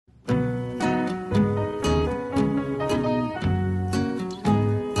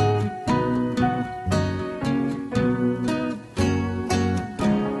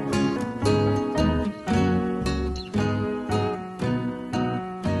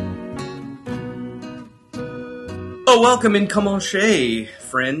Oh, welcome in Comanche,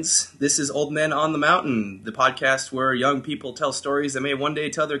 friends. This is Old Men on the Mountain, the podcast where young people tell stories that may one day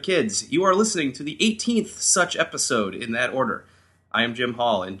tell their kids. You are listening to the 18th such episode in that order. I am Jim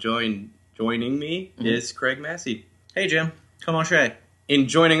Hall, and joining me is Craig Massey. Hey, Jim. Comanche. And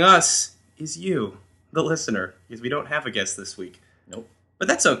joining us is you, the listener, because we don't have a guest this week. Nope. But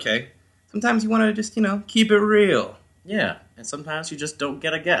that's okay. Sometimes you want to just, keep it real. Yeah, and sometimes you just don't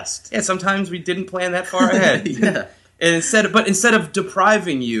get a guest. Yeah, sometimes we didn't plan that far ahead. Yeah. And instead of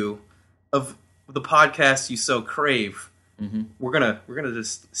depriving you of the podcast you so crave, we're gonna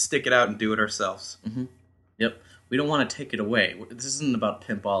just stick it out and do it ourselves. Mm-hmm. Yep. We don't want to take it away. This isn't about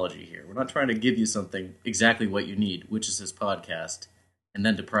pimpology here. We're not trying to give you something exactly what you need, which is this podcast, and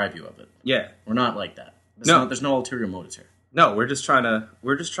then deprive you of it. Yeah, we're not like that. There's no ulterior motives here. No, we're just trying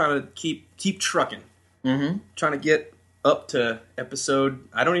to keep trucking. Mm-hmm. Trying to get up to episode,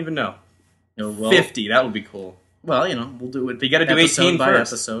 I don't even know, 50. That would be cool. Well, we'll do it. But you got to do 18 by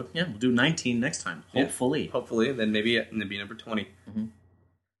first. episode. Yeah, we'll do 19 next time. Hopefully. Yeah, hopefully, then maybe number 20.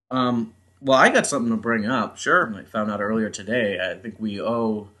 Mm-hmm. Well, I got something to bring up. Sure. I found out earlier today. I think we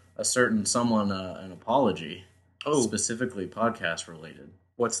owe a certain someone an apology. Oh, specifically podcast related.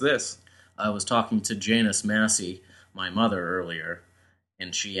 What's this? I was talking to Janice Massey, my mother, earlier,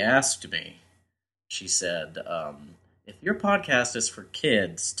 and she asked me. She said, "If your podcast is for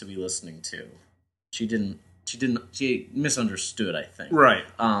kids to be listening to," she misunderstood, I think. Right.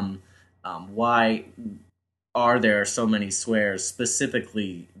 Why are there so many swears,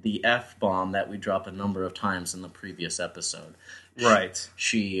 specifically the F-bomb that we dropped a number of times in the previous episode? Right.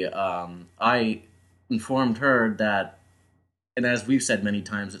 I informed her that, and as we've said many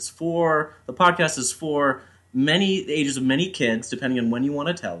times, the podcast is for the ages of many kids, depending on when you want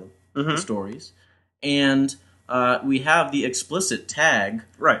to tell the stories. And we have the explicit tag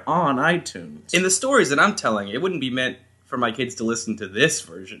on iTunes. In the stories that I'm telling, it wouldn't be meant for my kids to listen to this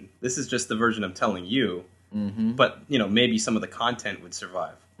version. This is just the version I'm telling you. Mm-hmm. But, maybe some of the content would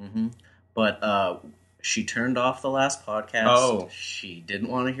survive. Mm-hmm. But she turned off the last podcast. Oh. She didn't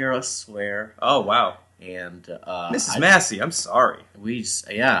want to hear us swear. Oh, wow. And Mrs. Massey, I'm sorry.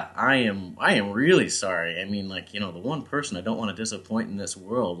 I am really sorry. I mean, the one person I don't want to disappoint in this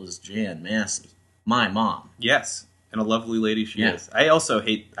world is Jan Massey. My mom. Yes, and a lovely lady she is. I also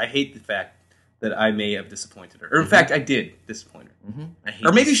hate the fact that I may have disappointed her. Or in fact, I did disappoint her. Mm-hmm.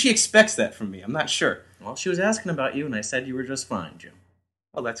 Or maybe she expects that from me. I'm not sure. Well, she was asking about you, and I said you were just fine, Jim.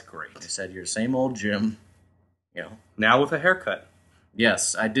 Oh, that's great. I said you're the same old Jim. Now with a haircut.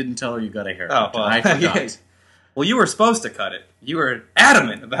 Yes, I didn't tell her you got a haircut. Oh, well, I forgot. Well, you were supposed to cut it. You were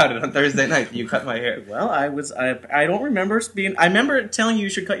adamant about it on Thursday night. You cut my hair. Well, I don't remember being. I remember telling you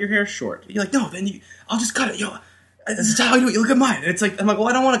should cut your hair short. You're like, no, I'll just cut it. This is how I do it. You look at mine. And it's like, I'm like, well,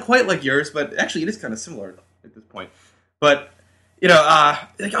 I don't want it quite like yours, but actually, it is kind of similar at this point. But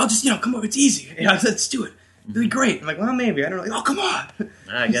I'll just, come on, it's easy. Let's do it. It'll be great. I'm like, well, maybe. I don't know. Like, oh, come on.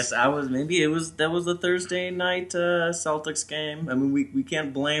 I guess that was the Thursday night Celtics game. I mean, we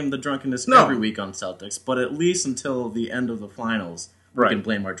can't blame the drunkenness every week on Celtics, but at least until the end of the finals, we can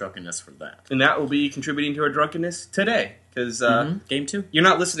blame our drunkenness for that. And that will be contributing to our drunkenness today, because Game 2. You're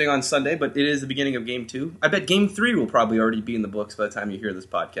not listening on Sunday, but it is the beginning of Game 2. I bet Game 3 will probably already be in the books by the time you hear this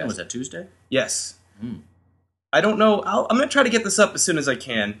podcast. Oh, was that Tuesday? Yes. I don't know. I'm going to try to get this up as soon as I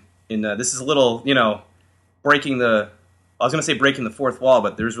can. And this is a little, breaking the fourth wall,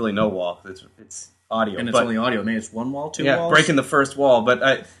 but there's really no wall. It's audio. And it's only audio. Maybe it's one wall, two walls? Yeah, breaking the first wall.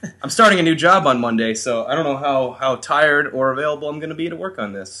 But I'm starting a new job on Monday, so I don't know how tired or available I'm going to be to work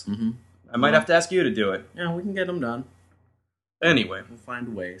on this. Mm-hmm. I might have to ask you to do it. Yeah, we can get them done. Anyway. We'll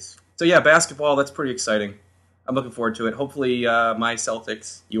find ways. So yeah, basketball, that's pretty exciting. I'm looking forward to it. Hopefully my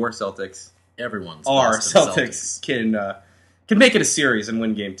Celtics, your Celtics, our Celtics can make it a series and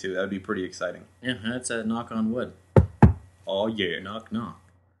win Game 2. That would be pretty exciting. Yeah, that's a knock on wood. Oh, yeah. Knock, knock.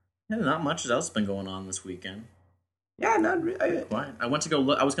 Yeah, not much else has been going on this weekend. Yeah, not really. Quiet. I went to go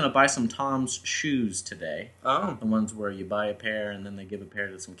look. I was going to buy some Tom's shoes today. Oh. The ones where you buy a pair and then they give a pair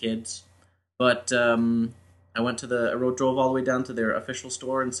to some kids. But I drove all the way down to their official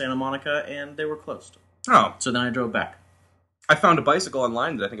store in Santa Monica, and they were closed. Oh. So then I drove back. I found a bicycle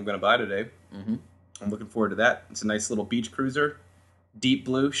online that I think I'm going to buy today. Mm-hmm. I'm looking forward to that. It's a nice little beach cruiser. Deep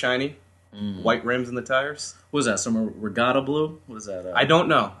blue, shiny. White rims in the tires. What is that? Some regatta blue? What is that? I don't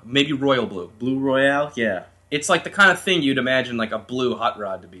know. Maybe royal blue. Blue Royale? Yeah. It's like the kind of thing you'd imagine like a blue hot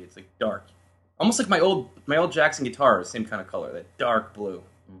rod to be. It's like dark. Almost like my old Jackson guitar, same kind of color. That dark blue.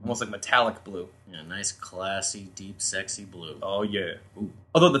 Mm-hmm. Almost like metallic blue. Yeah, nice, classy, deep, sexy blue. Oh, yeah. Ooh.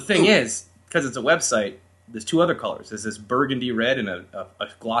 Although the thing is, because it's a website, there's two other colors. There's this burgundy red and a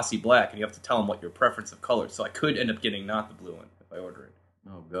glossy black, and you have to tell them what your preference of color. So I could end up getting not the blue one if I order it.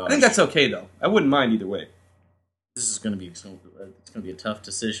 Oh god. I think that's okay though. I wouldn't mind either way. This is going to be it's going to be a tough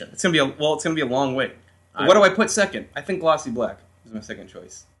decision. It's going to be a long wait. But what do I put second? I think glossy black is my second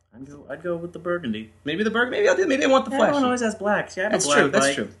choice. I'd go with the burgundy. Maybe the burgundy. Maybe I want the flash. Everyone always has blacks. Yeah, that's black true. That's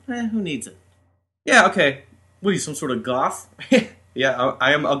bike. true. Who needs it? Yeah. Okay. What are you, some sort of goth? Yeah,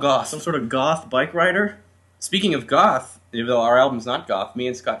 I am a goth. Some sort of goth bike rider? Speaking of goth, even though our album's not goth, me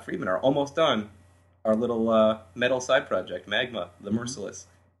and Scott Friedman are almost done our little metal side project, Magma, the Merciless.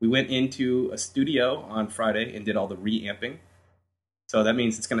 We went into a studio on Friday and did all the reamping. So that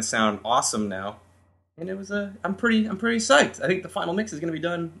means it's going to sound awesome now. And it was I'm pretty psyched. I think the final mix is going to be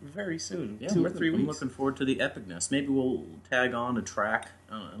done very soon, 2 or 3 weeks. I'm looking forward to the epicness. Maybe we'll tag on a track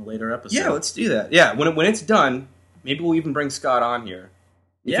in a later episode. Yeah, let's do that. Yeah, when it's done, maybe we'll even bring Scott on here.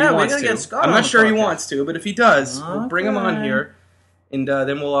 If he wants to. Get Scott. I'm not sure he wants to, but if he does, Okay. we'll bring him on here, and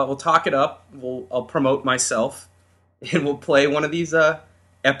then we'll talk it up. I'll promote myself, and we'll play one of these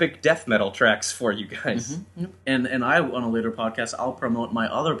epic death metal tracks for you guys. Mm-hmm. And I, on a later podcast, I'll promote my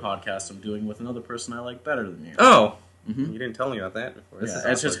other podcast I'm doing with another person I like better than you. Oh, you didn't tell me about that before.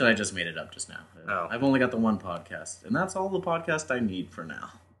 It's just because I just made it up just now. Oh. I've only got the one podcast, and that's all the podcast I need for now.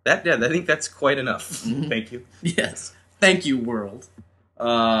 I think that's quite enough. Thank you. Yes. Thank you, world.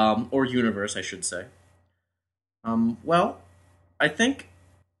 Or universe, I should say. Well, I think,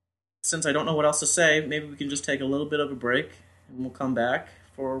 since I don't know what else to say, maybe we can just take a little bit of a break, and we'll come back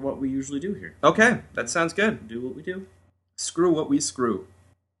for what we usually do here. Okay, that sounds good. Do what we do. Screw what we screw.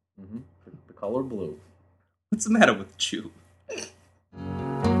 The color blue. What's the matter with you?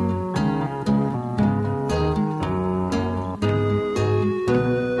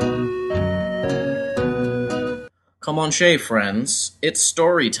 Come on, Shay, friends. It's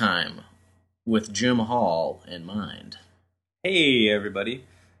story time with Jim Hall in mind. Hey, everybody.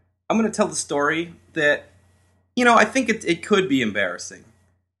 I'm going to tell the story that, I think it could be embarrassing.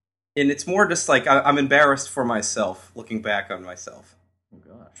 And it's more just like I'm embarrassed for myself, looking back on myself. Oh,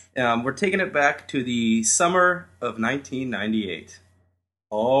 gosh. We're taking it back to the summer of 1998.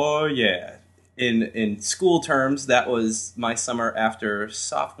 Oh, yeah. In school terms, that was my summer after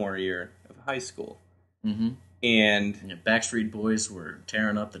sophomore year of high school. Mm-hmm. And Backstreet Boys were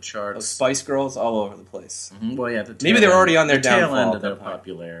tearing up the charts. Spice Girls all over the place. Mm-hmm. Well, yeah, maybe they were already on their downfall. Tail end of their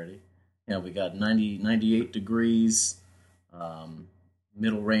popularity. Yeah, we got 98 Degrees,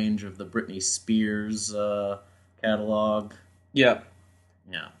 middle range of the Britney Spears catalog. Yep.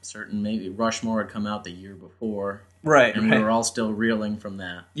 Yeah, certain maybe Rushmore had come out the year before. Right. And we were all still reeling from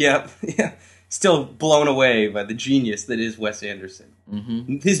that. Yep. Yeah. Still blown away by the genius that is Wes Anderson.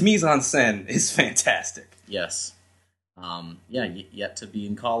 Mm-hmm. His mise-en-scène is fantastic. Yes. Yet to be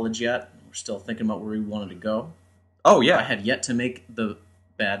in college yet. We're still thinking about where we wanted to go. Oh, yeah. I had yet to make the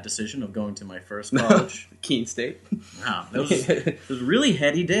bad decision of going to my first college. Keene State. Wow. Those really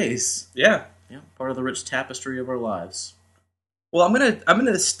heady days. Yeah. Yeah. Part of the rich tapestry of our lives. Well, I'm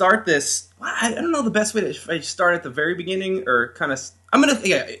gonna start this. I don't know the best way to. If I start at the very beginning or kind of. Start at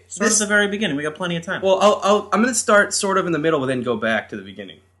the very beginning. We got plenty of time. Well, I'm gonna start sort of in the middle, but then go back to the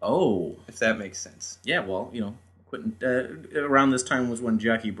beginning. Oh, if that makes sense. Yeah. Well, around this time was when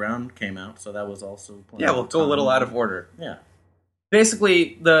Jackie Brown came out, so that was also. Yeah, we'll go a little out of order. Yeah.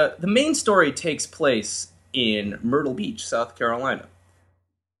 Basically, the main story takes place in Myrtle Beach, South Carolina,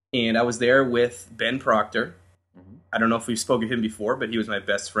 and I was there with Ben Proctor. I don't know if we've spoken to him before, but he was my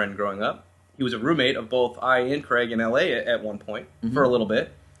best friend growing up. He was a roommate of both I and Craig in L.A. at one point for a little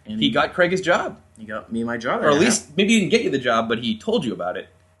bit. And he got Craig his job. He got me my job. Or at least, maybe he didn't get you the job, but he told you about it.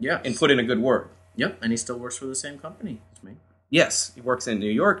 Yeah. And put in a good word. Yep, and he still works for the same company as me. Yes, he works in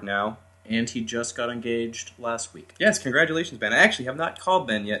New York now. And he just got engaged last week. Yes, congratulations, Ben. I actually have not called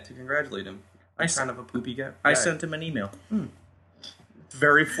Ben yet to congratulate him. I'm kind of a poopy guy. I sent him an email.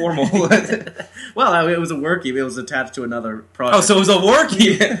 Very formal. Well, it was a work email. It was attached to another project. Oh, so it was a work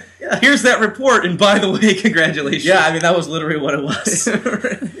email. Yeah. Here's that report, and by the way, congratulations. Yeah, I mean, that was literally what it was.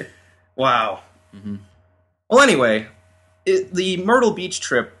 Wow. Mm-hmm. Well, anyway, the Myrtle Beach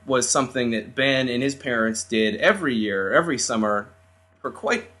trip was something that Ben and his parents did every year, every summer, for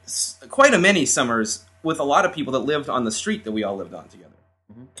quite a many summers, with a lot of people that lived on the street that we all lived on together.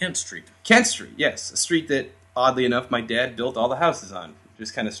 Mm-hmm. Kent Street. Kent Street, yes. A street that, oddly enough, my dad built all the houses on. Which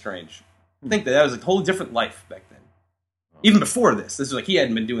is kind of strange. I think that was a whole different life back then. Even before this. This was like he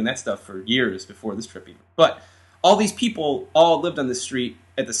hadn't been doing that stuff for years before this trip even. But all these people all lived on the street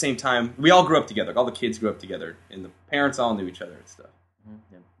at the same time. We all grew up together. All the kids grew up together. And the parents all knew each other and stuff.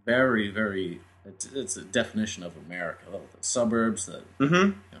 Yeah. Very, very It's a definition of America. The suburbs,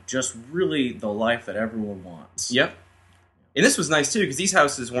 Mm-hmm. Just really the life that everyone wants. Yep. And this was nice, too, because these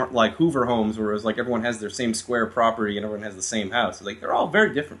houses weren't like Hoover homes, where it was like everyone has their same square property and everyone has the same house. Like, they're all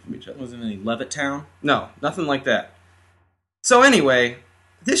very different from each other. Wasn't any Levittown? No, nothing like that. So anyway,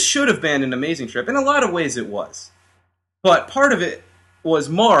 this should have been an amazing trip. In a lot of ways, it was. But part of it was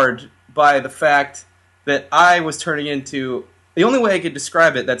marred by the fact that I was turning into... The only way I could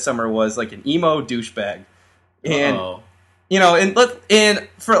describe it that summer was like an emo douchebag. And, and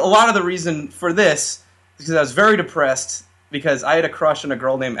for a lot of the reason for this, because I was very depressed, because I had a crush on a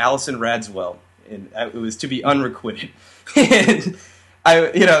girl named Allison Radswell, and it was to be unrequited. And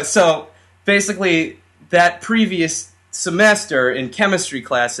so basically that previous semester in chemistry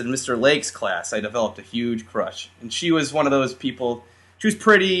class, in Mr. Lake's class, I developed a huge crush. And she was one of those people, she was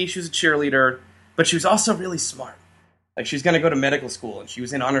pretty, she was a cheerleader, but she was also really smart. Like, she was going to go to medical school, and she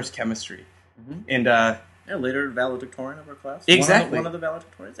was in honors chemistry. Mm-hmm. And, later valedictorian of our class. Exactly. One of the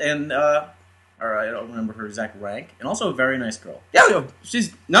valedictorians. And, I don't remember her exact rank. And also a very nice girl. Yeah,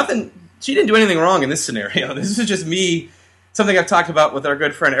 she didn't do anything wrong in this scenario. This is just me, something I've talked about with our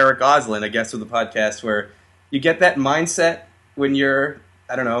good friend Eric Goslin, I guess, with the podcast, where you get that mindset when you're,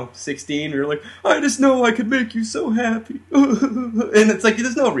 16, you're like, I just know I could make you so happy. And it's like,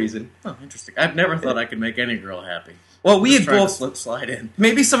 there's no reason. Oh, interesting. I've never thought I could make any girl happy. Well, we had both slide in.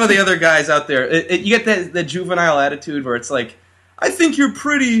 Maybe some of the other guys out there, you get that juvenile attitude where it's like, I think you're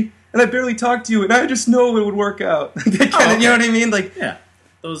pretty, and I barely talk to you, and I just know it would work out. You know what I mean? Like, yeah,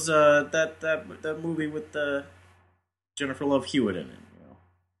 those that movie with Jennifer Love Hewitt in it.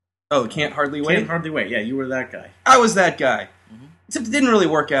 Oh, Can't Hardly Wait. Can't Hardly Wait. Yeah, you were that guy. I was that guy. Mm-hmm. Except it didn't really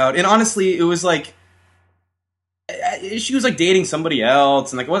work out, and honestly, it was like she was like dating somebody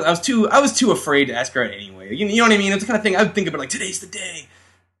else, and like I was too afraid to ask her out anyway. You know what I mean? It's the kind of thing I would think about, like, today's the day,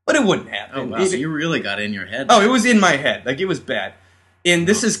 but it wouldn't happen. Oh wow! So you really got in your head. Oh, it was in my head. Like, it was bad. And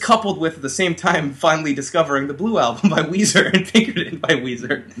this is coupled with, at the same time, finally discovering the Blue Album by Weezer and Pinkerton by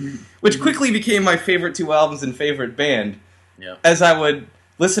Weezer, which quickly became my favorite two albums and favorite band. Yeah. As I would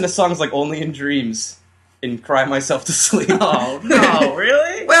listen to songs like Only in Dreams and cry myself to sleep. Oh, no,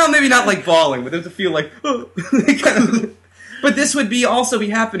 really? Well, maybe not like bawling, but there's a feel like, oh. But this would also be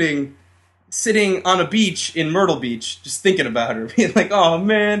happening sitting on a beach in Myrtle Beach, just thinking about her, being like, oh,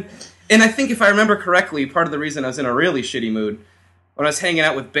 man. And I think if I remember correctly, part of the reason I was in a really shitty mood, when I was hanging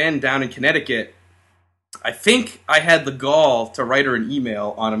out with Ben down in Connecticut, I think I had the gall to write her an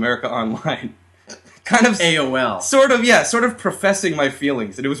email on America Online. Kind of AOL. Sort of professing my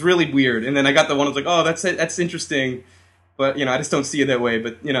feelings. And it was really weird. And then I got the one that was like, oh, that's interesting. But, I just don't see it that way.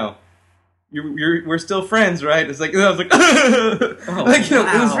 But, we're still friends, right? It's like, I was like, oh, like,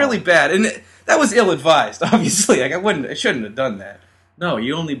 wow. It was really bad. And that was ill-advised, I shouldn't have done that. No,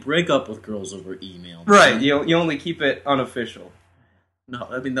 you only break up with girls over email. Right, you only keep it unofficial. No,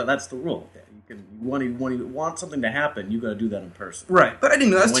 I mean, that's the rule. When you want something to happen, you got to do that in person. But I didn't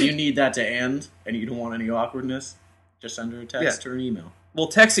know that. When you need that to end, and you don't want any awkwardness, just send her a text or an email. Well,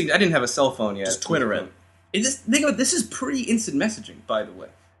 texting, I didn't have a cell phone yet. Just Twitter it. Think about this is pre-instant messaging, by the way.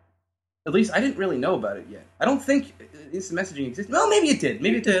 At least I didn't really know about it yet. I don't think instant messaging existed. Well, maybe it did.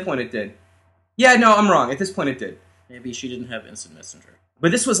 Maybe at this point it did. Yeah, no, I'm wrong. At this point it did. Maybe she didn't have instant messenger.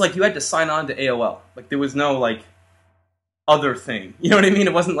 But this was like you had to sign on to AOL. Like, there was no, like, other thing. You know what I mean?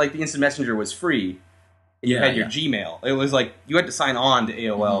 It wasn't like the instant messenger was free. You had your Gmail. It was like you had to sign on to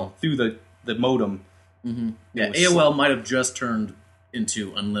AOL through the modem. Mm-hmm. Yeah, AOL might have just turned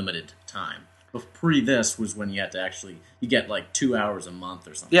into unlimited time. But pre this was when you had to you get like 2 hours a month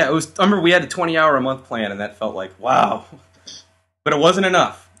or something. Yeah, it was. I remember we had a 20-hour-a-month plan, and that felt like, wow. But it wasn't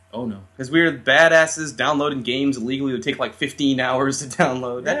enough. Oh, no. Because we were badasses downloading games illegally. It would take like 15 hours to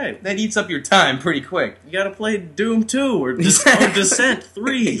download. That eats up your time pretty quick. You gotta play Doom 2 or Descent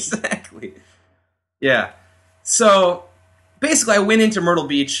 3. Exactly. Yeah. So, basically, I went into Myrtle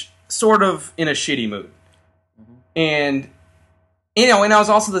Beach sort of in a shitty mood. Mm-hmm. And, and I was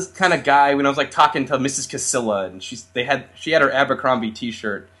also this kind of guy when I was like talking to Mrs. Casilla, and she had her Abercrombie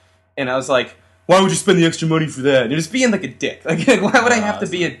t-shirt, and I was like, why would you spend the extra money for that? And just being like a dick. Like, why would I have to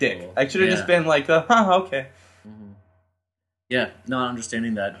be a dick? Cool. I should have just been like, okay. Mm-hmm. Yeah, not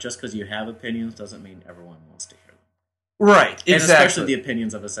understanding that just because you have opinions doesn't mean everyone wants to hear them. Right, exactly. And especially the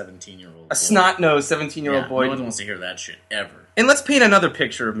opinions of a 17-year-old boy. A snot-nosed 17-year-old boy. No one wants to hear that shit ever. And let's paint another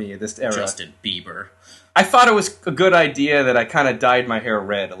picture of me at this era. Justin Bieber. I thought it was a good idea that I kind of dyed my hair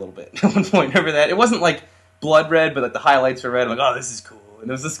red a little bit at one point. Remember that? It wasn't like blood red, but like the highlights were red. I'm like, oh, this is cool. And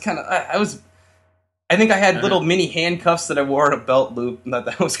it was this kind of... I think I had little mini handcuffs that I wore in a belt loop, and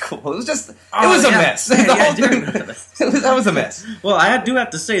that was cool. It was just, it was a mess. That was a mess. Well, I do have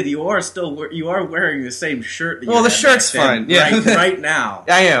to say that you are wearing the same shirt. That you the shirt's fine. Yeah, right now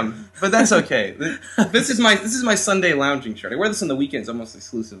I am, but that's okay. This is my Sunday lounging shirt. I wear this on the weekends almost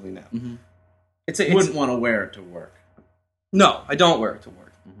exclusively now. Mm-hmm. You wouldn't want to wear it to work. No, I don't wear it to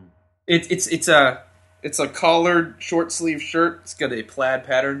work. Mm-hmm. It's a collared, short-sleeve shirt. It's got a plaid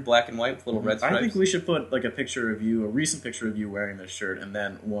pattern, black and white, with little red stripes. I think we should put like a recent picture of you wearing this shirt, and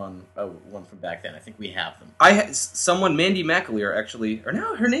then one from back then. I think we have them. Mandy McAleer, actually, or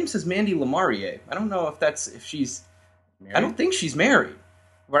no, her name says Mandy Lamarier. I don't know if she's married? I don't think she's married,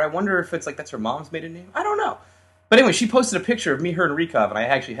 but I wonder if it's like that's her mom's maiden name. I don't know. But anyway, she posted a picture of me, her, and Rekov, and I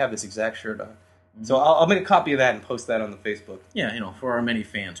actually have this exact shirt on. Mm-hmm. So I'll make a copy of that and post that on the Facebook. Yeah, for our many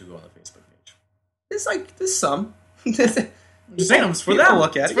fans who go on the Facebook page. There's some. Just saying, it's for them.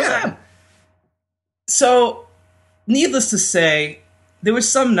 Look at it. For them. So, needless to say, there were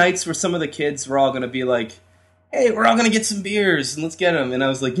some nights where some of the kids were all going to be like, hey, we're all going to get some beers and let's get them. And I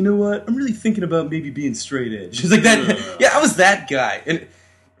was like, you know what? I'm really thinking about maybe being straight edge. It's like that. Yeah, I was that guy. And,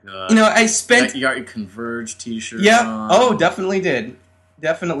 I spent... You got your Converge t-shirt on. Oh, definitely did.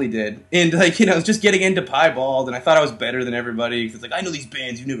 Definitely did. And, I was just getting into Piebald, and I thought I was better than everybody. Because it's like, I know these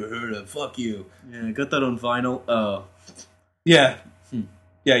bands you've never heard of. Fuck you. Yeah, I got that on vinyl. Oh. Yeah.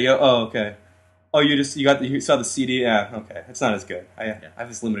 Yeah, oh, okay. Oh, you saw the CD? Yeah, okay. It's not as good. I have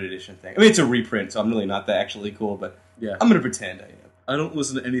this limited edition thing. I mean, it's a reprint, so I'm really not that actually cool, but yeah. I'm going to pretend I am. I don't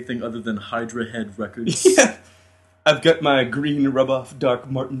listen to anything other than Hydra Head records. Yeah. I've got my green rub-off Doc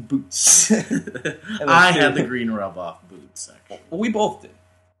Martin boots. I had the green rub-off boots, actually. Well, we both did.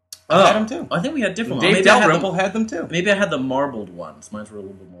 I had them, too. I think we had different ones. Dave Dalrymple had them, too. Maybe I had the marbled ones. Mine were a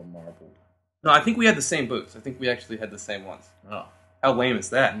little bit more marbled. No, I think we had the same boots. I think we actually had the same ones. Oh. How lame is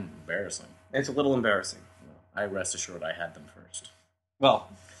that? Embarrassing. It's a little embarrassing. I rest assured I had them first. Well.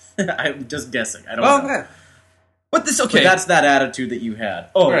 I'm just guessing. I don't know. Yeah. But okay. But that's that attitude that you had.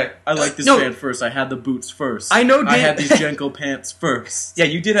 Oh, right. I like this band first. I had the boots first. I know. I had these Jenko pants first. Yeah,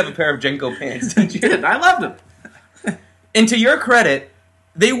 you did have a pair of Jenko pants, didn't you? I loved them. And to your credit,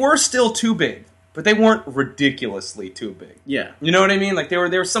 they were still too big, but they weren't ridiculously too big. Yeah. You know what I mean? Like they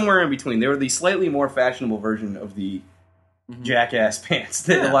were somewhere in between. They were the slightly more fashionable version of the jackass pants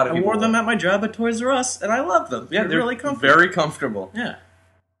that a lot of people wore them at my job at Toys R Us, and I love them. Yeah, they're really comfortable. Very comfortable. Yeah.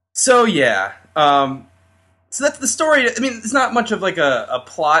 So yeah. So that's the story. I mean, it's not much of like a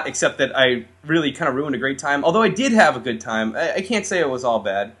plot, except that I really kind of ruined a great time. Although I did have a good time. I can't say it was all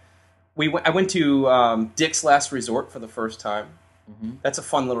bad. I went to Dick's Last Resort for the first time. Mm-hmm. That's a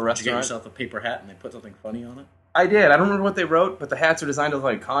fun little restaurant. Did you get yourself a paper hat and they put something funny on it? I did. I don't remember what they wrote, but the hats are designed to look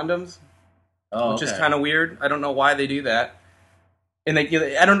like condoms, which is kind of weird. I don't know why they do that. And I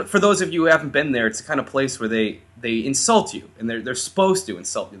don't. For those of you who haven't been there, it's the kind of place where they insult you, and they're supposed to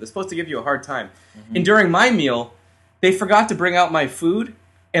insult you. They're supposed to give you a hard time. Mm-hmm. And during my meal, they forgot to bring out my food,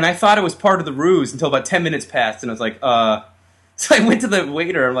 and I thought it was part of the ruse until about 10 minutes passed, and I was like, So I went to the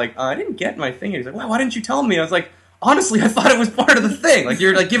waiter. I'm like, I didn't get my thing. And he's like, well, why didn't you tell me? I was like, honestly, I thought it was part of the thing. Like,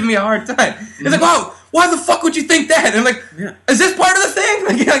 you're like giving me a hard time. He's like, wow, why the fuck would you think that? And I'm like, is this part of the thing?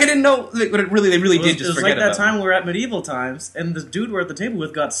 Like I didn't know. But they really did just forget about it. It was like that time we were at medieval times, and the dude we're at the table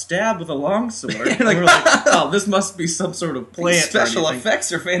with got stabbed with a longsword. And we're like, oh, this must be some sort of plant. These special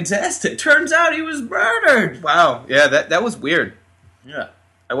effects are fantastic. Turns out he was murdered. Wow. Yeah, that was weird. Yeah.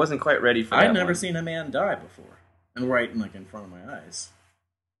 I wasn't quite ready for that. I'd never seen a man die before. And right in front of my eyes.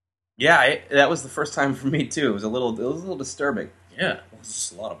 Yeah, that was the first time for me too. It was a little disturbing. Yeah, it was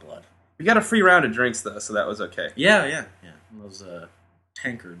just a lot of blood. We got a free round of drinks though, so that was okay. Yeah. Those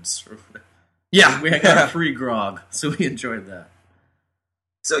tankards. Yeah, we got a free grog, so we enjoyed that.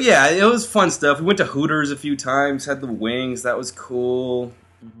 So yeah, it was fun stuff. We went to Hooters a few times, had the wings. That was cool.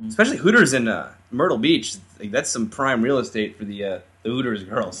 Mm-hmm. Especially Hooters in Myrtle Beach. Like, that's some prime real estate for the Hooters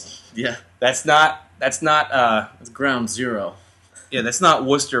girls. Yeah, that's not. That's ground zero. Yeah, that's not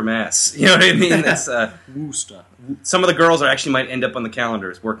Worcester, Mass. You know what I mean? That's Worcester. Some of the girls actually might end up on the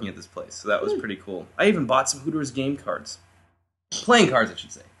calendars working at this place, so that was pretty cool. I even bought some Hooters game cards. Playing cards, I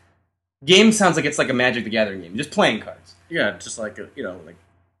should say. Game sounds like it's like a Magic the Gathering game. Just playing cards. Yeah, just like like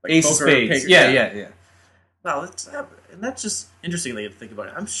Ace of Spades. Yeah. Wow, that's just interesting to think about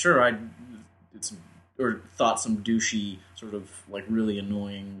it. I'm sure I thought some douchey, sort of like really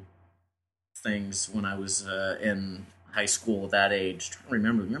annoying things when I was in high school at that age. I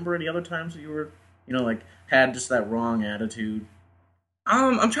don't remember any other times that you were, had just that wrong attitude?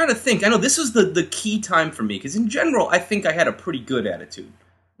 I'm trying to think. I know this was the key time for me, because in general, I think I had a pretty good attitude.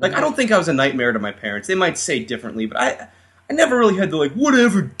 Like, I don't think I was a nightmare to my parents. They might say differently, but I I never really had the, like,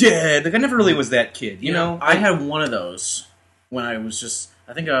 whatever, Dad. Like, I never really was that kid, you know? I had one of those when I was just,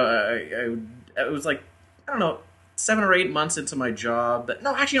 I think it was like, I don't know, 7 or 8 months into my job.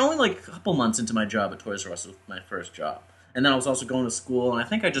 No, actually, only like a couple months into my job at Toys R Us was my first job. And then I was also going to school, and I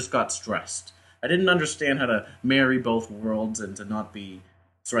think I just got stressed. I didn't understand how to marry both worlds and to not be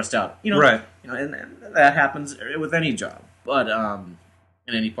stressed out. You know, right. You know, and that happens with any job, but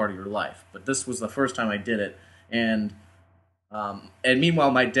in any part of your life. But this was the first time I did it, and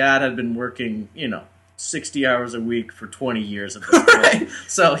meanwhile, my dad had been working, 60 hours a week for 20 years at this point.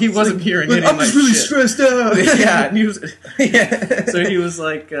 So he wasn't hearing any of my shit. I'm just really stressed out. Yeah, and he was. So he was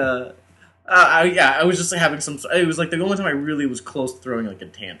like, I was just having some. It was like the only time I really was close to throwing like a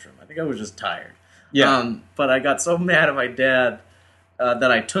tantrum. I think I was just tired. Yeah. But I got so mad at my dad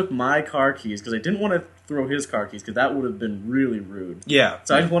that I took my car keys because I didn't want to throw his car keys because that would have been really rude. Yeah.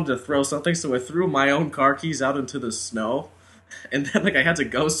 So I just wanted to throw something, so I threw my own car keys out into the snow. And then, like, I had to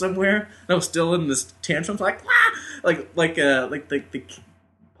go somewhere, and I was still in this tantrum, like, the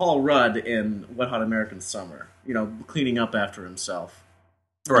Paul Rudd in Wet Hot American Summer, cleaning up after himself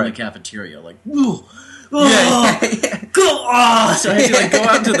in the cafeteria, like, ooh, go on! So I had to, like, go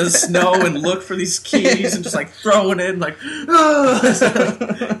out to the snow and look for these keys and just, like, throw it in, like,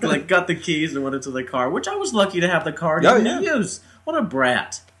 so, like, got the keys and went into the car, which I was lucky to have the car to use. What a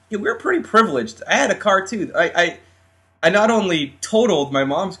brat. Yeah, we were pretty privileged. I had a car, too. I not only totaled my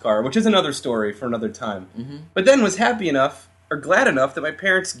mom's car, which is another story for another time, but then was happy enough, or glad enough, that my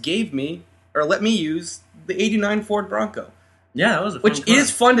parents gave me, or let me use, the 89 Ford Bronco. Yeah, that was a fun car. Which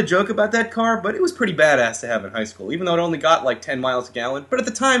is fun to joke about that car, but it was pretty badass to have in high school, even though it only got like 10 miles a gallon. But at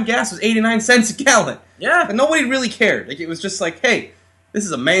the time, gas was 89 cents a gallon. Yeah. And nobody really cared. Like, it was just like, hey, this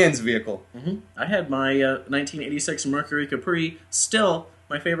is a man's vehicle. I had my 1986 Mercury Capri, still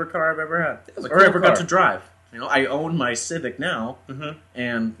my favorite car I've ever had. Or cool ever got car. to drive. I own my Civic now,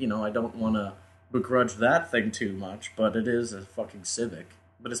 and, I don't want to begrudge that thing too much, but it is a fucking Civic.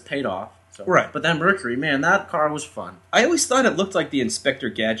 But it's paid off. So. Right. But that Mercury, man, that car was fun. I always thought it looked like the Inspector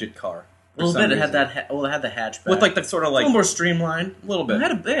Gadget car. A little bit. It had that. It had the hatchback with like the sort of like a little more streamlined. A little bit. It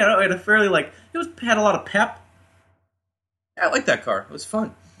had a fairly like had a lot of pep. Yeah, I like that car. It was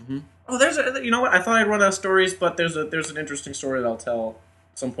fun. Oh, there's a. You know what? I thought I'd run out of stories, but there's an interesting story that I'll tell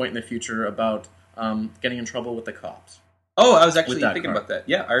at some point in the future about getting in trouble with the cops. Oh, I was actually that thinking car. about that.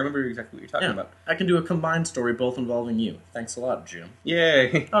 Yeah, I remember exactly what you're talking about. I can do a combined story both involving you. Thanks a lot, Jim.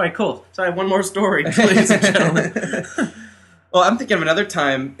 Yay. All right, cool. So I have one more story, ladies and gentlemen. Well, I'm thinking of another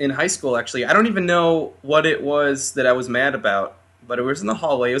time in high school, actually. I don't even know what it was that I was mad about, but it was in the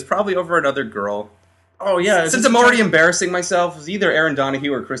hallway. It was probably over another girl. Oh, yeah. Since I'm already embarrassing myself, it was either Aaron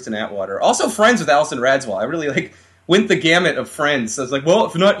Donahue or Kristen Atwater. Also friends with Allison Radswell. I really, went the gamut of friends. So I was like, well,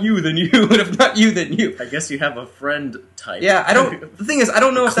 if not you, then you. And if not you, then you. I guess you have a friend type. Yeah, the thing is, I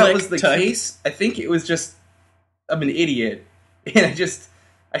don't know if that was the type. case. I think it was just, I'm an idiot. And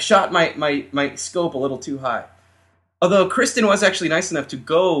I shot my scope a little too high. Although Kristen was actually nice enough to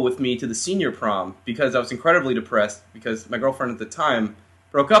go with me to the senior prom because I was incredibly depressed because my girlfriend at the time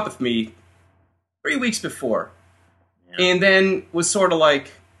broke up with me 3 weeks before. Yeah. And then was sort of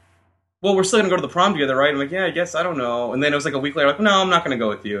like, well, we're still going to go to the prom together, right? I'm like, yeah, I guess, I don't know. And then it was like a week later, like, no, I'm not going to go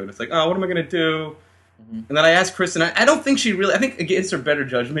with you. And it's like, oh, what am I going to do? And then I asked Kristen, I don't think I think against her better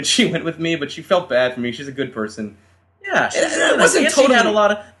judgment, she went with me, but she felt bad for me. She's a good person. Yeah, it wasn't totally. She had a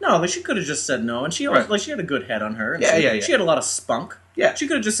lot of but she could have just said no, and she always, she had a good head on her. And she had a lot of spunk. Yeah, she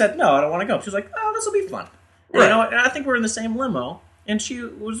could have just said no, I don't want to go. She was like, oh, this will be fun. And, and I think we're in the same limo, and she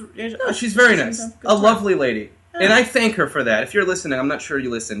was. No, she's very nice, a lovely lady, and I thank her for that. If you're listening, I'm not sure you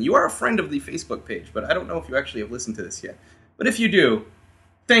listen. You are a friend of the Facebook page, but I don't know if you actually have listened to this yet. But if you do,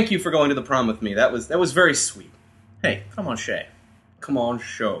 thank you for going to the prom with me. That was very sweet. Hey, come on, Shay. Come on,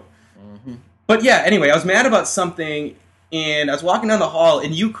 show. But yeah, anyway, I was mad about something. And I was walking down the hall,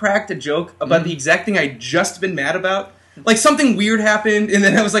 and you cracked a joke about the exact thing I'd just been mad about. Like, something weird happened, and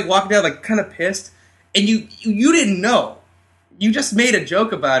then I was, walking down, kind of pissed. And you didn't know. You just made a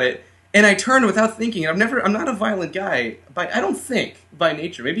joke about it, and I turned without thinking. I'm not a violent guy, I don't think, by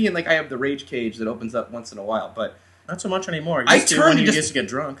nature. Maybe, I have the rage cage that opens up once in a while, but... Not so much anymore. I turned when you used to get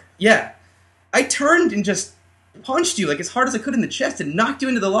drunk. Yeah. I turned and just punched you, as hard as I could in the chest, and knocked you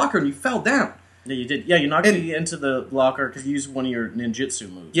into the locker, and you fell down. Yeah, you did. Yeah, you knocked me into the locker because you used one of your ninjutsu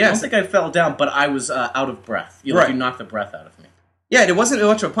moves. Yes. I don't think I fell down, but I was out of breath. You knocked the breath out of me. Yeah, it wasn't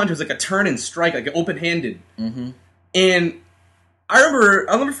much of a punch. It was like a turn and strike, open-handed. And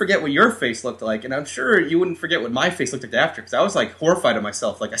I'll never forget what your face looked like, and I'm sure you wouldn't forget what my face looked like after, because I was, horrified of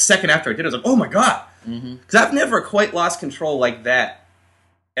myself. A second after I did it, I was like, oh my god! Because I've never quite lost control like that,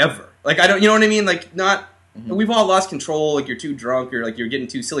 ever. I don't, you know what I mean? Not we've all lost control. Like you're too drunk or like you're getting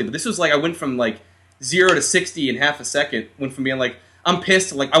too silly. But this was like I went from like 0 to 60 in half a second. Went from being like I'm pissed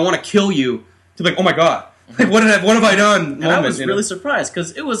to like I want to kill you to like oh my god. Like, what have I done? And I was really surprised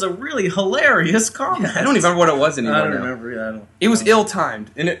because it was a really hilarious comment. Yeah, I don't even remember what it was anymore. I don't remember. Yeah, it was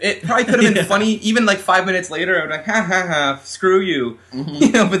ill-timed, and it probably could have been funny. Even like 5 minutes later, I would like, ha ha ha, screw you,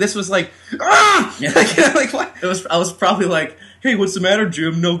 But this was like, ah, Yeah. like what? I was probably like, hey, what's the matter,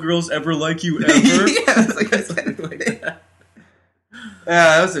 Jim? No girls ever like you ever. Yeah,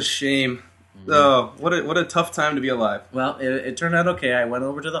 that was a shame. Oh, what a tough time to be alive. Well, it turned out okay. I went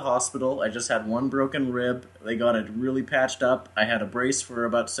over to the hospital. I just had one broken rib. They got it really patched up. I had a brace for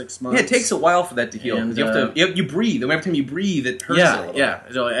about 6 months. Yeah, it takes a while for that to heal. And, you have to you breathe. And every time you breathe, it hurts a little. Yeah.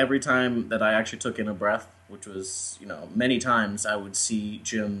 So every time that I actually took in a breath, which was, many times, I would see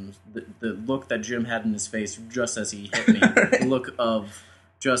Jim, the look that Jim had in his face just as he hit me, the look of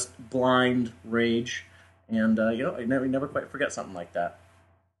just blind rage. And, I never quite forget something like that.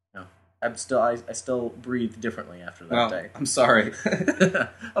 I still breathe differently after that day. I'm sorry.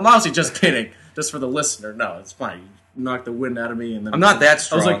 I'm honestly just kidding. Just for the listener. No, it's fine. You knocked the wind out of me, and then I'm not that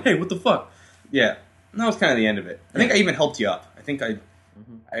strong. I was like, "Hey, what the fuck?" Yeah, that was kind of the end of it. I think I even helped you up. I think I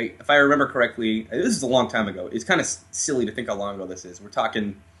if I remember correctly, this is a long time ago. It's kind of silly to think how long ago this is. We're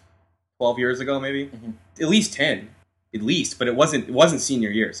talking 12 years ago, maybe at least 10, but it wasn't senior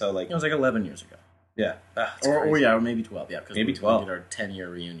year. So like it was like 11 years ago. Yeah, or maybe 12. Yeah, because maybe 12. We did our 10-year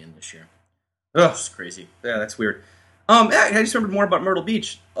reunion this year. Ugh, it's crazy. Yeah, that's weird. I just remembered more about Myrtle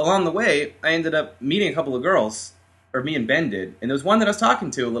Beach. Along the way, I ended up meeting a couple of girls, or me and Ben did, and there was one that I was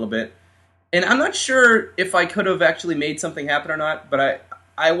talking to a little bit, and I'm not sure if I could have actually made something happen or not, but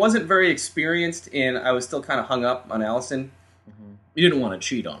I wasn't very experienced, and I was still kind of hung up on Allison. You didn't want to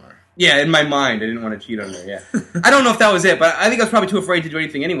cheat on her. Yeah, in my mind, I didn't want to cheat on her, yeah. I don't know if that was it, but I think I was probably too afraid to do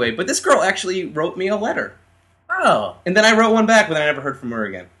anything anyway, but this girl actually wrote me a letter. Oh. And then I wrote one back, but then I never heard from her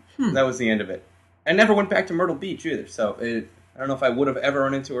again. That was the end of it. I never went back to Myrtle Beach either, so I don't know if I would have ever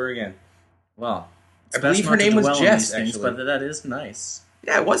run into her again. Well, I believe her name was Jess, actually. But that is nice.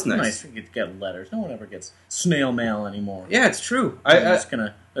 Yeah, it was nice. Nice to get letters. No one ever gets snail mail anymore. Yeah, it's true. I'm just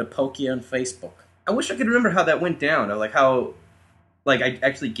going to poke you on Facebook. I wish I could remember how that went down, or like how I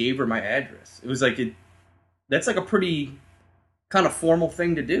actually gave her my address. It was like that's like a pretty kind of formal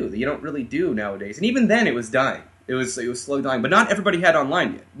thing to do that you don't really do nowadays. And even then, it was dying. It was slowly dying, but not everybody had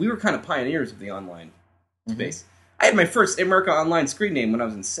online yet. We were kind of pioneers of the online space. I had my first America Online screen name when I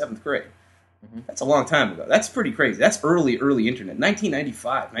was in 7th grade. That's a long time ago. That's pretty crazy. That's early internet.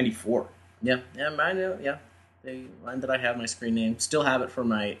 1995, 94. Yeah, mine. Mine that I have my screen name. Still have it for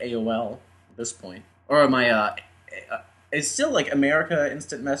my AOL at this point, or my. It's still like America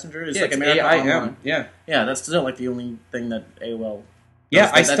Instant Messenger. It's like America Online. Yeah, that's still like the only thing that AOL. Yeah,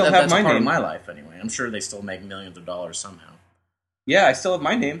 I still have that's my part name. Of my life anyway. I'm sure they still make millions of dollars somehow. Yeah, I still have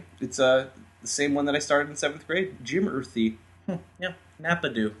my name. It's the same one that I started in 7th grade, Jim Earthy. Yeah,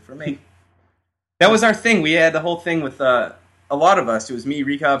 Napadoo for me. That was our thing. We had the whole thing with a lot of us. It was me,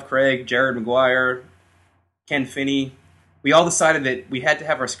 Rekov, Craig, Jared McGuire, Ken Finney. We all decided that we had to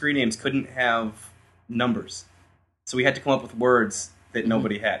have our screen names couldn't have numbers. So we had to come up with words that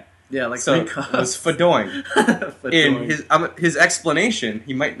nobody had. Yeah, like so it was Fadoing. In his explanation,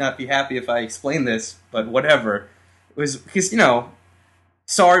 he might not be happy if I explain this, but whatever. It was because,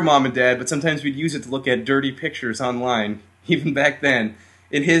 sorry, Mom and Dad, but sometimes we'd use it to look at dirty pictures online, even back then.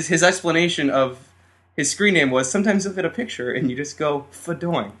 And his explanation of his screen name was, sometimes you look at a picture and you just go,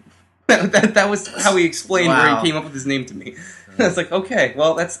 Fadoing. That was how he explained where he came up with his name to me. I was like, okay,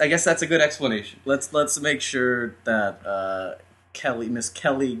 well, I guess that's a good explanation. Let's make sure that Miss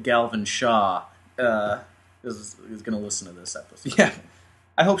Kelly Galvin Shaw is going to listen to this episode. Yeah,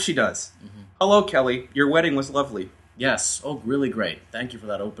 I hope she does. Hello, Kelly. Your wedding was lovely. Yes. Oh, really great. Thank you for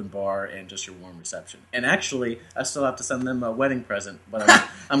that open bar and just your warm reception. And actually, I still have to send them a wedding present, but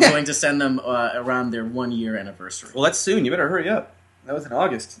I'm going to send them around their 1-year anniversary. Well, that's soon. You better hurry up. That was in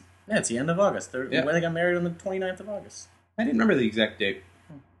August. Yeah, it's the end of August. When they got married on the 29th of August. I didn't remember the exact date.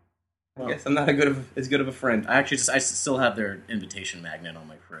 Well, I guess I'm not as good of a friend. I still have their invitation magnet on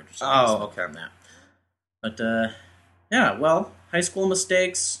my fridge. So okay. But high school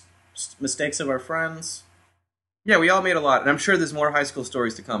mistakes of our friends. Yeah, we all made a lot, and I'm sure there's more high school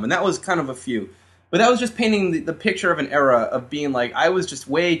stories to come, and that was kind of a few. But that was just painting the picture of an era of being like, I was just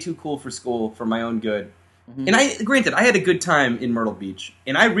way too cool for school for my own good. And I had a good time in Myrtle Beach,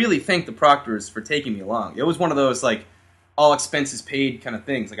 and I really thank the proctors for taking me along. It was one of those, like, all expenses paid kind of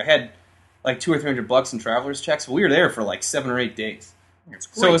things. Like, I had, like, $200 or $300 in traveler's checks, but we were there for, like, 7 or 8 days. That's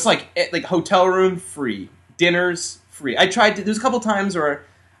great. So it's like hotel room free, dinners free. There's a couple times where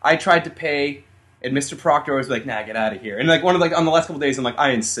I tried to pay And Mr. Proctor was like, nah, get out of here. And like on the last couple days, I'm like,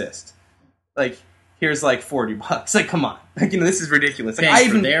 I insist. Like, here's like $40. Like, come on. Like, this is ridiculous. Like,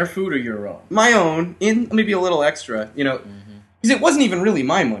 Paying for their food or your own? My own, and maybe a little extra, because it wasn't even really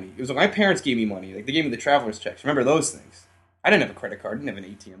my money. It was like my parents gave me money. Like, they gave me the traveler's checks. Remember those things? I didn't have a credit card. I didn't have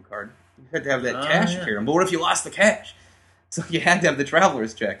an ATM card. You had to have that cash carried on. But what if you lost the cash? So you had to have the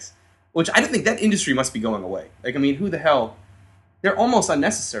traveler's checks, which I don't think that industry must be going away. Like, I mean, who the hell? They're almost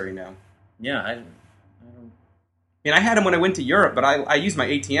unnecessary now. Yeah, I don't. And I had them when I went to Europe, but I use my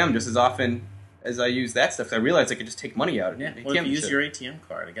ATM just as often as I use that stuff. I realized I could just take money out. Yeah, well, if you use your ATM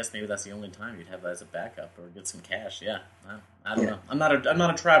card, I guess maybe that's the only time you'd have that as a backup or get some cash. Yeah, I don't know. I'm not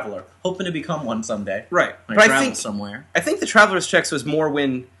a traveler. Hoping to become one someday. Right, but I think somewhere. I think the traveler's checks was more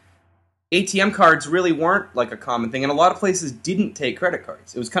when ATM cards really weren't like a common thing, and a lot of places didn't take credit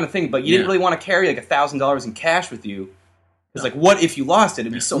cards. It was kind of thing, but you didn't really want to carry like $1,000 in cash with you. It's like, what if you lost it?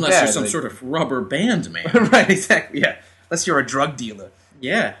 It'd be so Unless bad. Unless you're some sort of rubber band man. Right, exactly, yeah. Unless you're a drug dealer.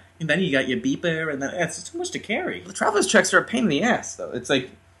 Yeah. And then you got your beeper, and then it's too much to carry. The traveler's checks are a pain in the ass, though. It's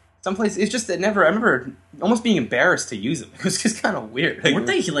like, some places, it's just that I remember almost being embarrassed to use them. It was just kind of weird. Weren't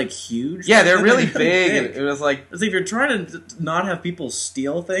they, like, huge? Yeah, they're really big. It was like... It's like if you're trying to not have people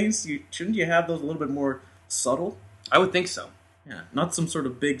steal things, shouldn't you have those a little bit more subtle? I would think so. Yeah, not some sort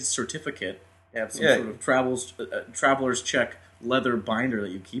of big certificate. You have some sort of traveler's check leather binder that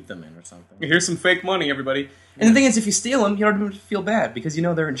you keep them in or something. Here's some fake money, everybody. And the thing is, if you steal them, you don't even feel bad because you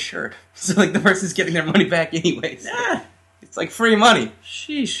know they're insured. So, like, the person's getting their money back anyways. Yeah. It's like free money.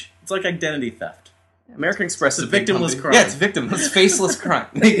 Sheesh. It's like identity theft. American Express is a victimless crime. Yeah, it's victimless, faceless crime.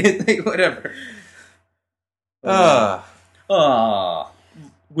 Whatever.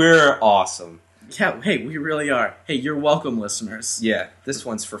 We're awesome. Yeah, hey, we really are. Hey, you're welcome, listeners. Yeah, this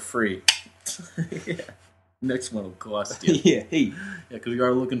one's for free. Yeah. Next one will cost you. Yeah, hey. Yeah, because we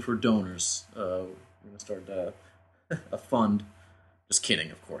are looking for donors. We're going to start a fund. Just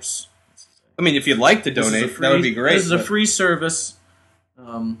kidding, of course. I mean, if you'd like to donate, that would be great. This is a free service.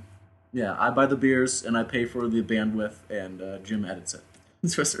 Yeah, I buy the beers, and I pay for the bandwidth, and Jim edits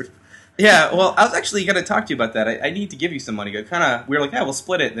it. Yeah, well, I was actually going to talk to you about that. I need to give you some money. We were like, yeah, we'll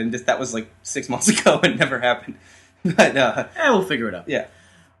split it. And that was like 6 months ago, and it never happened. But we'll figure it out. Yeah.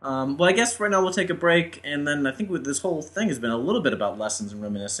 Well, I guess right now we'll take a break, and then I think this whole thing has been a little bit about lessons and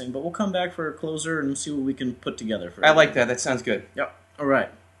reminiscing, but we'll come back for a closer and see what we can put together. For I like that. That sounds good. Yep. All right.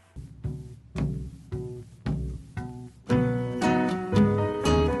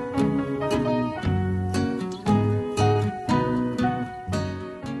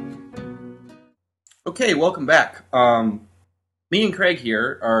 Okay, welcome back. Me and Craig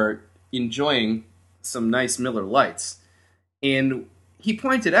here are enjoying some nice Miller Lights, and he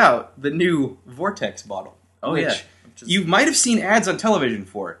pointed out the new Vortex bottle. Oh, which you might have seen ads on television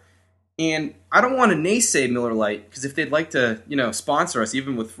for. And I don't want to naysay Miller Lite, because if they'd like to, sponsor us,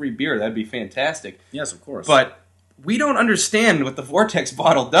 even with free beer, that'd be fantastic. Yes, of course. But we don't understand what the Vortex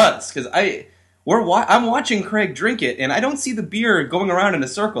bottle does, because I'm watching Craig drink it, and I don't see the beer going around in a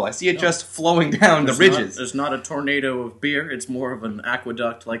circle. I see it just flowing down the ridges. There's not a tornado of beer. It's more of an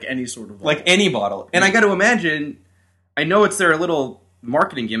aqueduct, like any sort of bottle. Like any bottle. And I got to imagine, I know it's their little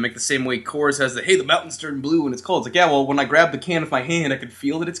marketing gimmick, the same way Coors has the mountains turn blue when it's cold. It's like, yeah, well, when I grab the can with my hand, I can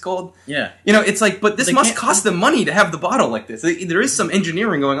feel that it's cold. Yeah. It's like, but this must cost them money to have the bottle like this. There is some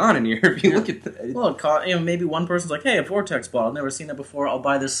engineering going on in here if you look at the... Well, maybe one person's like, hey, a Vortex bottle, I've never seen it before, I'll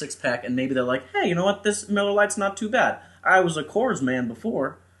buy this 6-pack, and maybe they're like, hey, you know what, this Miller Lite's not too bad. I was a Coors man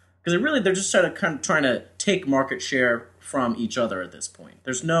before. Because they're just trying to take market share from each other at this point.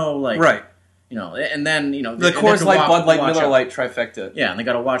 There's no, Right. And then, the Coors Light, Bud Light, Miller Lite trifecta. Yeah, and they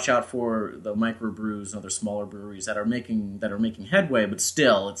got to watch out for the microbrews and other smaller breweries that are making headway, but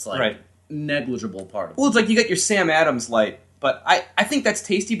still, it's like negligible part of it. Well, it's like you got your Sam Adams Light, but I think that's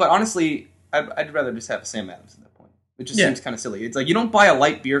tasty, but honestly, I'd rather just have a Sam Adams at that point. It just seems kind of silly. It's like you don't buy a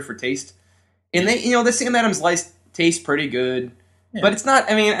light beer for taste. And the Sam Adams Light tastes pretty good, but it's not,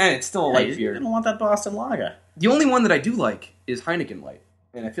 it's still a light beer. You don't want that Boston Lager. The only one that I do like is Heineken Light.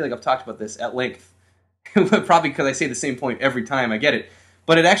 And I feel like I've talked about this at length, probably because I say the same point every time I get it.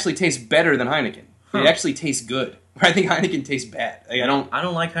 But it actually tastes better than Heineken. It actually tastes good. I think Heineken tastes bad. I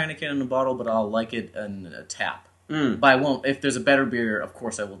don't like Heineken in a bottle, but I'll like it in a tap. But I won't. If there's a better beer, of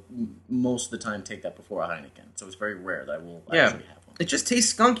course I will most of the time take that before a Heineken. So it's very rare that I will actually have one. It just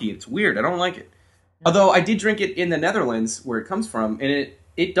tastes skunky. It's weird. I don't like it. Yeah. Although I did drink it in the Netherlands, where it comes from, and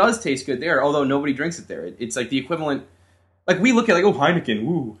it does taste good there, although nobody drinks it there. It's like the equivalent... Like, we look at, Heineken,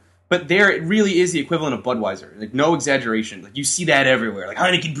 woo. But there, it really is the equivalent of Budweiser. Like, no exaggeration. Like, you see that everywhere. Like,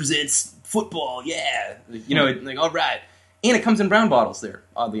 Heineken presents football, yeah. Like, all right. And it comes in brown bottles there,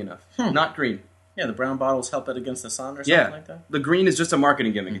 oddly enough. Not green. Yeah, the brown bottles help it against the sun or something like that. The green is just a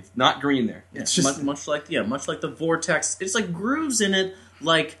marketing gimmick. It's not green there. It's just much like the vortex. It's like grooves in it,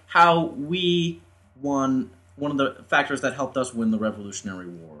 like how we won one of the factors that helped us win the Revolutionary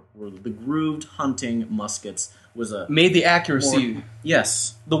War, where the grooved hunting muskets was made the accuracy.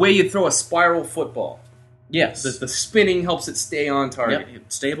 Yes, the way you throw a spiral football. Yes, the spinning helps it stay on target. Yep.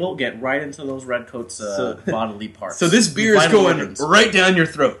 Stable, get right into those redcoats' bodily parts. So this beer is going right down your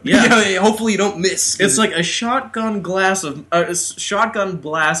throat. Yeah, hopefully you don't miss. It's like a shotgun blast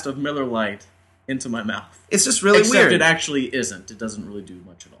of Miller Lite into my mouth. It's just really Except weird. It actually isn't. It doesn't really do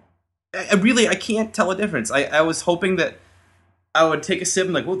much at all. I can't tell a difference. I was hoping that I would take a sip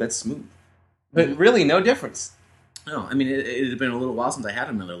and like, oh, that's smooth, but really no difference. No, I mean, it had been a little while since I had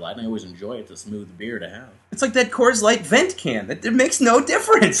a Miller Lite, and I always enjoy it. It's a smooth beer to have. It's like that Coors Light vent can. It makes no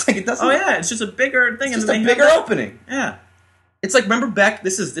difference. Like it doesn't. Oh yeah, it's just a bigger thing. It's just a bigger opening. Yeah. It's like, remember back.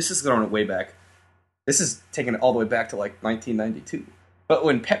 This is throwing it way back. This is taking it all the way back to like 1992. But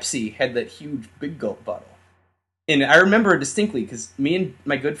when Pepsi had that huge Big Gulp bottle, and I remember distinctly because me and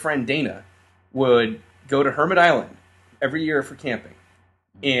my good friend Dana would go to Hermit Island every year for camping,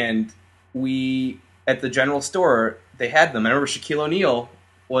 and we. At the general store, they had them. I remember Shaquille O'Neal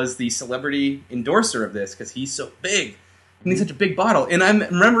was the celebrity endorser of this because he's so big. And he's such a big bottle. And I'm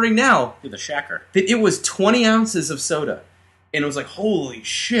remembering now the Shacker. That it was 20 ounces of soda. And it was like, holy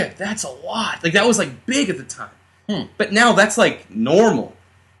shit, that's a lot. Like, that was, like, big at the time. But now that's, like, normal.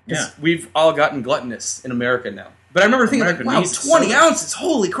 Yeah. We've all gotten gluttonous in America now. But I remember thinking, like, wow, 20 ounces,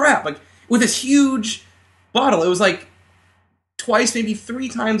 holy crap. Like, with this huge bottle, it was, like, twice, maybe 3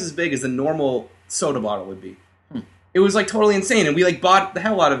 times as big as the normal soda bottle would be. It was like totally insane, and we like bought the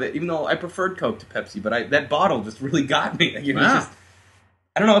hell out of it. Even though I preferred Coke to Pepsi, but that bottle just really got me. Like, it was just,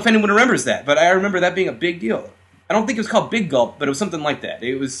 I don't know if anyone remembers that, but I remember that being a big deal. I don't think it was called Big Gulp, but it was something like that.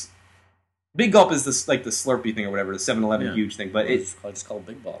 It was Big Gulp is this like the Slurpee thing or whatever, the 7-Eleven huge thing, but it's called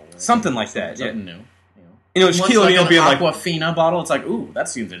Big Bottle. Right? Something like that. Something new. You know, Shaquille O'Neal being like Aquafina bottle. It's like, ooh, that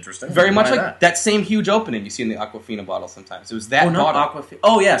seems interesting. Very much like that same huge opening you see in the Aquafina bottle sometimes. It was that bottle.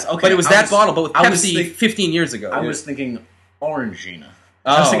 Oh, yes, okay. But it was that bottle, but with Pepsi 15 years ago. I was thinking Orangina.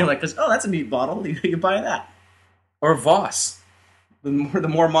 I was thinking like, that's a neat bottle. You buy that. Or Voss. The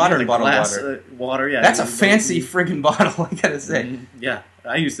more modern bottled water. Water, yeah. That's a fancy friggin' bottle, I gotta say. Yeah.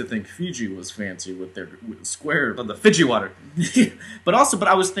 I used to think Fiji was fancy with their square. But the Fiji water. But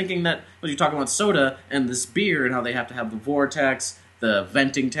I was thinking that when you're talking about soda and this beer and how they have to have the vortex, the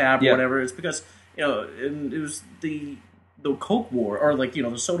venting tab, or whatever, it's because, and it was the Coke war, or like,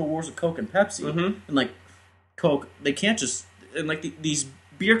 the soda wars of Coke and Pepsi. And like, Coke, they can't just, and like these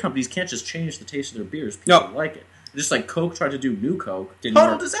beer companies can't just change the taste of their beers. People like it. Just like Coke tried to do New Coke.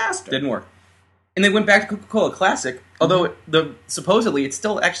 Total disaster. Didn't work. And they went back to Coca-Cola Classic, although supposedly it's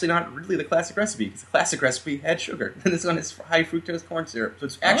still actually not really the classic recipe, because the classic recipe had sugar, and this one is high fructose corn syrup, so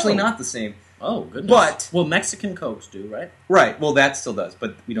it's actually not the same. Oh, goodness. But well, Mexican Cokes do, right? Right. Well, that still does,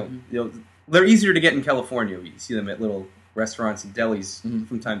 but we don't. They're easier to get in California. You see them at little restaurants and delis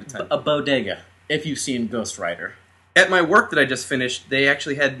from time to time. A bodega, if you've seen Ghost Rider. At my work that I just finished, they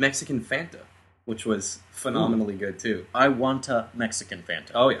actually had Mexican Fanta, which was phenomenally good too. I want a Mexican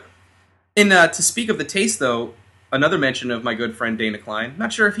Fanta. Oh yeah. And to speak of the taste, though, another mention of my good friend Dana Klein.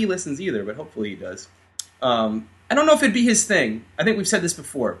 Not sure if he listens either, but hopefully he does. I don't know if it'd be his thing. I think we've said this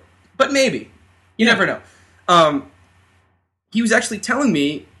before, but maybe. You never know. He was actually telling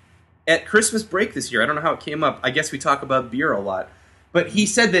me at Christmas break this year, I don't know how it came up. I guess we talk about beer a lot. But he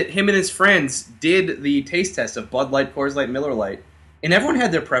said that him and his friends did the taste test of Bud Light, Coors Light, Miller Lite, and everyone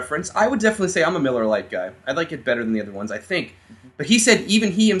had their preference. I would definitely say I'm a Miller Lite guy. I like it better than the other ones, I think. But he said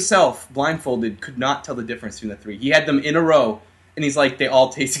even he himself, blindfolded, could not tell the difference between the three. He had them in a row, and he's like, they all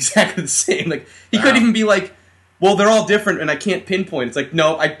taste exactly the same. Like he couldn't even be like, well, they're all different, and I can't pinpoint. It's like,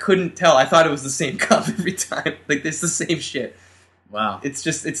 no, I couldn't tell. I thought it was the same cup every time. Like, it's the same shit. Wow. It's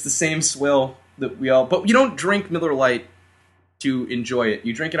the same swill that we all... But you don't drink Miller Lite to enjoy it.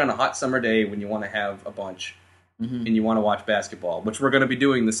 You drink it on a hot summer day when you want to have a bunch. And you want to watch basketball, which we're going to be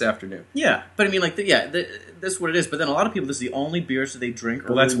doing this afternoon. Yeah, but I mean, like, that's what it is. But then a lot of people, this is the only beers that they drink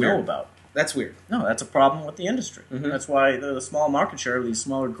or really know about. That's weird. No, that's a problem with the industry. That's why the small market share of these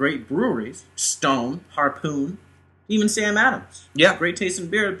smaller great breweries, Stone, Harpoon, even Sam Adams. Yeah. Great tasting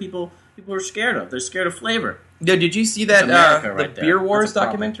beer people are scared of. They're scared of flavor. Yeah, did you see that the Beer Wars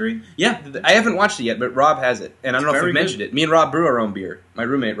documentary? Yeah. I haven't watched it yet, but Rob has it. And I don't know if we mentioned it. Me and Rob brew our own beer. My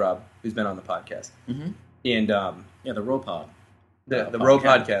roommate, Rob, who's been on the podcast. And the Ropod. The Row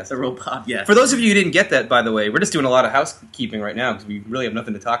Podcast. The Row Pod, yes. For those of you who didn't get that, by the way, we're just doing a lot of housekeeping right now because we really have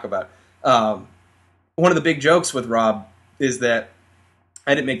nothing to talk about. One of the big jokes with Rob is that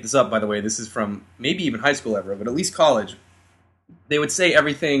I didn't make this up, by the way. This is from maybe even high school ever, but at least college. They would say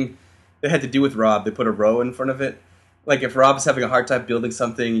everything that had to do with Rob. They put a row in front of it. Like if Rob's having a hard time building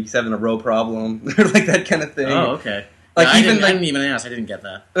something, he's having a row problem, or like that kind of thing. Oh, okay. Like I even didn't even ask. I didn't get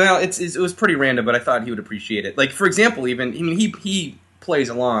that. Well, it was pretty random, but I thought he would appreciate it. Like for example, he plays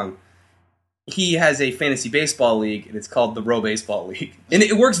along. He has a fantasy baseball league, and it's called the Row Baseball League, and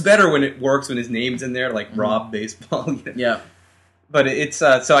it works better when his name's in there, like Rob Baseball. Yeah. But it's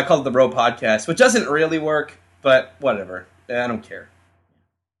so I called it the Row Podcast, which doesn't really work, but whatever. I don't care.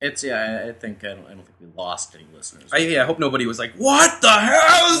 I don't think we lost any listeners. I hope nobody was like, "What the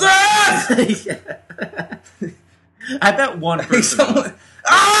hell is that?" I bet one person.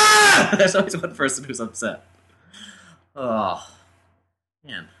 There's always one person who's upset. Oh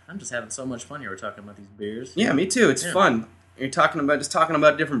man, I'm just having so much fun here. We're talking about these beers. Yeah, me too. It's fun. You're talking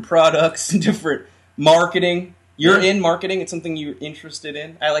about different products and different marketing. You're in marketing. It's something you're interested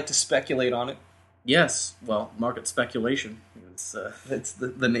in. I like to speculate on it. Yes. Well, market speculation. It's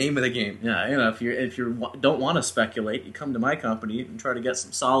the name of the game. Yeah. If you don't want to speculate, you come to my company and try to get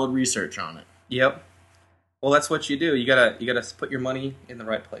some solid research on it. Yep. Well, that's what you do. You gotta put your money in the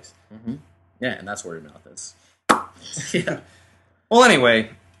right place. Mm-hmm. Yeah, and that's where your mouth is. Yeah. Well,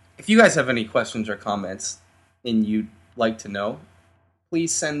 anyway, if you guys have any questions or comments and you'd like to know,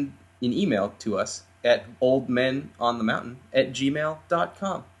 please send an email to us at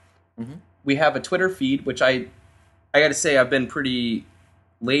oldmenonthemountain@gmail.com. Mm-hmm. We have a Twitter feed, which I got to say I've been pretty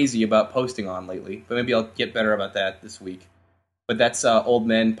lazy about posting on lately, but maybe I'll get better about that this week. But that's Old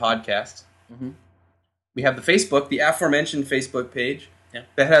Men Podcast. Mm-hmm. We have the Facebook, the aforementioned Facebook page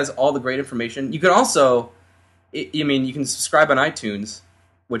that has all the great information. You can also, you can subscribe on iTunes,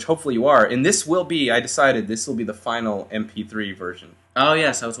 which hopefully you are. And I decided this will be the final MP3 version. Oh,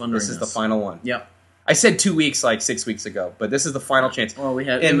 yes, I was wondering. This is the final one. Yep. I said 2 weeks, like 6 weeks ago, but this is the final chance. Well, we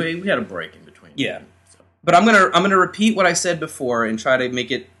had a break in between. Yeah. So. But I'm gonna repeat what I said before and try to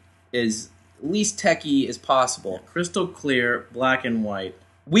make it as least techie as possible. Yeah, crystal clear, black and white.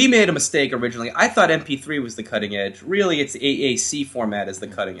 We made a mistake originally. I thought MP3 was the cutting edge. Really, it's the AAC format is the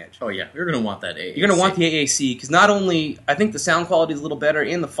cutting edge. Oh, yeah. You're going to want that AAC. You're going to want the AAC because not only, I think the sound quality is a little better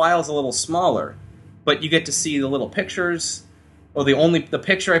and the file's a little smaller, but you get to see the little pictures, or the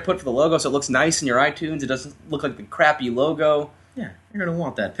picture I put for the logo, so it looks nice in your iTunes. It doesn't look like the crappy logo. Yeah, you're going to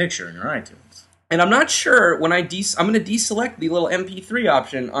want that picture in your iTunes. And I'm not sure when I'm going to deselect the little MP3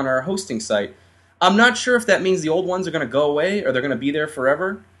 option on our hosting site. I'm not sure if that means the old ones are going to go away or they're going to be there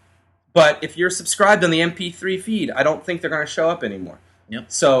forever. But if you're subscribed on the MP3 feed, I don't think they're going to show up anymore.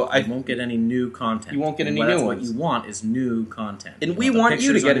 Yep. So you won't get any new content. You won't get any new ones. What you want is new content. And we want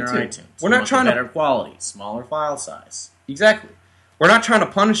you to get it too. iTunes. We're not trying to better quality, smaller file size. Exactly. We're not trying to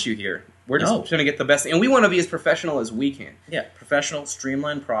punish you here. We're just trying to get the best, and we want to be as professional as we can. Yeah, professional,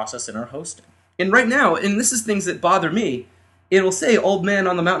 streamlined process in our hosting. And right now, and this is things that bother me. It'll say Old Man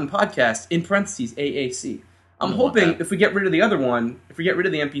on the Mountain Podcast, in parentheses, AAC. I'm hoping if we get rid of the other one, if we get rid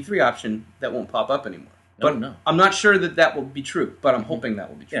of the MP3 option, that won't pop up anymore. But I'm not sure that will be true, but I'm hoping that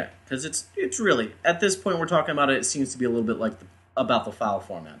will be true. Yeah, because it's really, at this point we're talking about it seems to be a little bit like about the file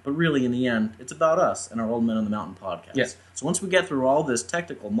format. But really, in the end, it's about us and our Old Men on the Mountain podcast. Yeah. So once we get through all this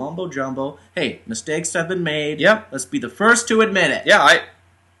technical mumbo-jumbo, hey, mistakes have been made. Yep. Let's be the first to admit it. Yeah,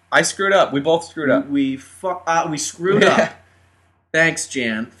 I screwed up. We both screwed up. We screwed up. Thanks,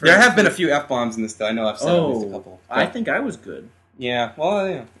 Jan. There have been a few F-bombs in this, though. I know I've said at least a couple. I think I was good. Yeah, well,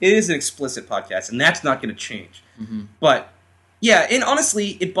 yeah. It is an explicit podcast, and that's not going to change. Mm-hmm. But, yeah, and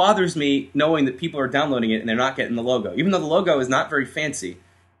honestly, it bothers me knowing that people are downloading it and they're not getting the logo. Even though the logo is not very fancy,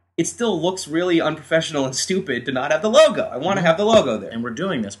 it still looks really unprofessional and stupid to not have the logo. I want to have the logo there. And we're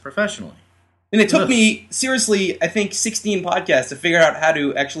doing this professionally. And it took me, seriously, I think 16 podcasts to figure out how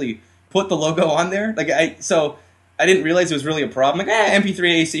to actually put the logo on there. I didn't realize it was really a problem. Like,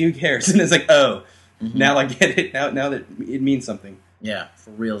 MP3 AC, who cares? And it's like, now I get it. Now that it means something. Yeah, for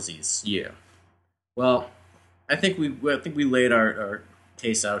realsies. Yeah. Well, I think we laid our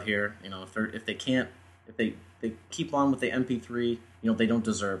case out here. You know, if they keep on with the MP3, they don't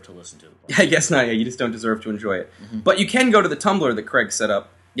deserve to listen to it. I guess not. Yeah, you just don't deserve to enjoy it. Mm-hmm. But you can go to the Tumblr that Craig set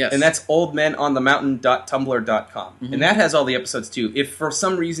up. Yes. And that's oldmenonthemountain.tumblr.com. Mm-hmm. And that has all the episodes too. If for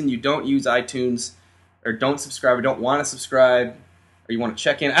some reason you don't use iTunes, or don't subscribe, or don't want to subscribe, or you want to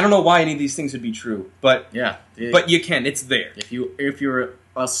check in, I don't know why any of these things would be true, but but you can. It's there. If you're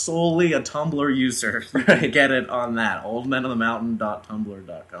solely a Tumblr user, get it on that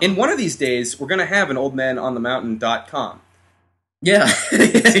oldmenonthemountain.tumblr.com. And one of these days, we're going to have an oldmenonthemountain.com.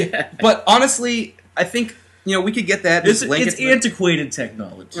 Yeah. But honestly, I think we could get that. It's antiquated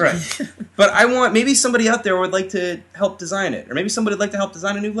technology. Right. But I want, maybe somebody out there would like to help design it. Or maybe somebody would like to help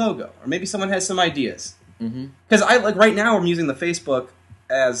design a new logo. Or maybe someone has some ideas. Because right now I'm using the Facebook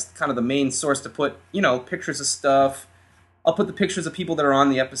as kind of the main source to put, pictures of stuff. I'll put the pictures of people that are on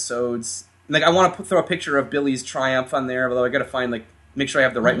the episodes. Like, I want to throw a picture of Billy's Triumph on there, although I got to find, make sure I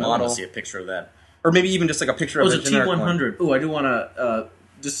have the right model. I want to see a picture of that. Or maybe even just, a picture of the generic one. T100. Oh, I do want to,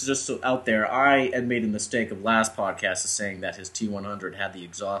 just so out there, I had made a mistake of last podcast of saying that his T100 had the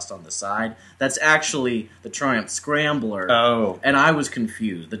exhaust on the side. That's actually the Triumph Scrambler. Oh. And I was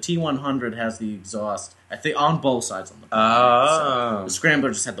confused. The T100 has the exhaust, I think, on both sides on the Oh. So the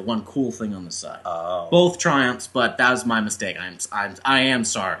Scrambler just had the one cool thing on the side. Oh. Both Triumphs, but that was my mistake. I am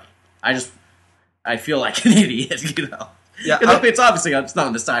sorry. I feel like an idiot, Yeah, it's obviously it's not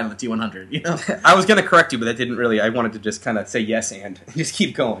on the side of the T100, I was going to correct you, but that didn't really. I wanted to just kind of say yes and just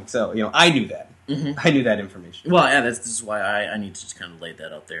keep going. So, I knew that. I knew that information. Well, yeah, this is why I need to just kind of lay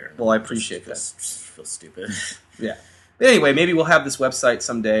that out there. Well, I appreciate that. Feel stupid. Yeah. But anyway, maybe we'll have this website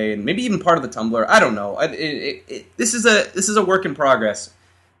someday, and maybe even part of the Tumblr. I don't know. This is a work in progress,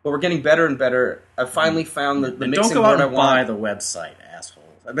 but we're getting better and better. I finally found the mixing board I want. Don't go out and buy the website, asshole.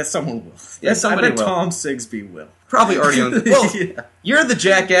 I bet someone will. Yeah, somebody will. I bet Tom Sigsby will. Probably already owns it. Well, yeah. You're the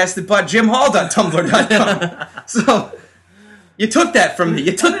jackass that bought jimhall.tumblr.com. So, you took that from me.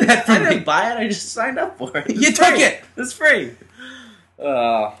 I didn't buy it. I just signed up for it. You took it. It's free.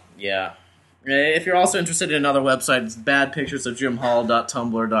 Yeah. If you're also interested in another website, it's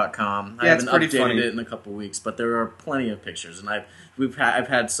badpicturesofjimhall.tumblr.com. I haven't updated it in a couple weeks, but there are plenty of pictures, and I've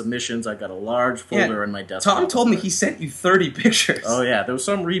had submissions. I've got a large folder in my desktop. Tom told me he sent you 30 pictures. Oh yeah, there were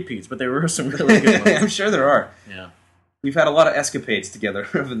some repeats, but there were some really good ones. I'm sure there are. Yeah, we've had a lot of escapades together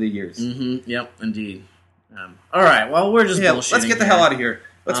over the years. Yep, indeed. All right, well, we're just bullshitting. Let's get the hell out of here.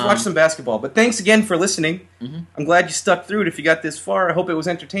 Let's watch some basketball. But thanks again for listening. I'm glad you stuck through it if you got this far. I hope it was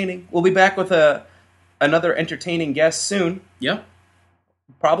entertaining. We'll be back with another entertaining guest soon. Yep.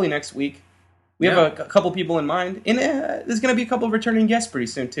 Probably next week. We have a couple people in mind. And there's going to be a couple of returning guests pretty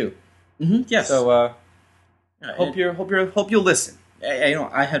soon, too. Yes. So, hope you'll listen.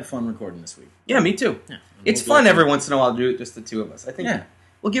 I had fun recording this week. Yeah, me too. Yeah, it's fun every once in a while to do it, just the two of us. I think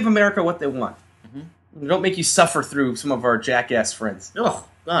we'll give America what they want. Don't make you suffer through some of our jackass friends. Oh,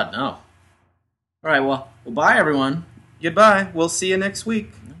 God, no. All right, well, bye, everyone. Goodbye. We'll see you next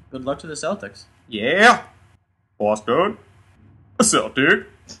week. Good luck to the Celtics. Yeah. Boston. A Celtic.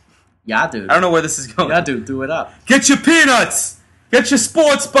 Yeah, dude. I don't know where this is going. Yeah, dude, do it up. Get your peanuts! Get your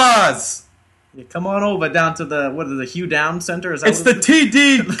sports bars! Yeah, come on over down to the Hugh Downs Center? Is that it's the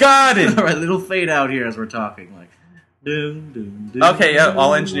TD Garden! All right, little fade out here as we're talking. Okay, yeah,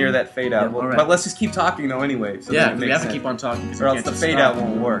 I'll engineer that fade out. Yeah, right. But let's just keep talking, though, anyway. So yeah, we have to keep on talking. Or else the fade out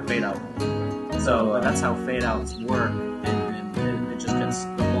won't work. Fade out. So that's how fade outs work. And it just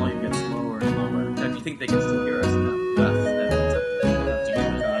the volume gets lower and lower. Now, do you think they can still get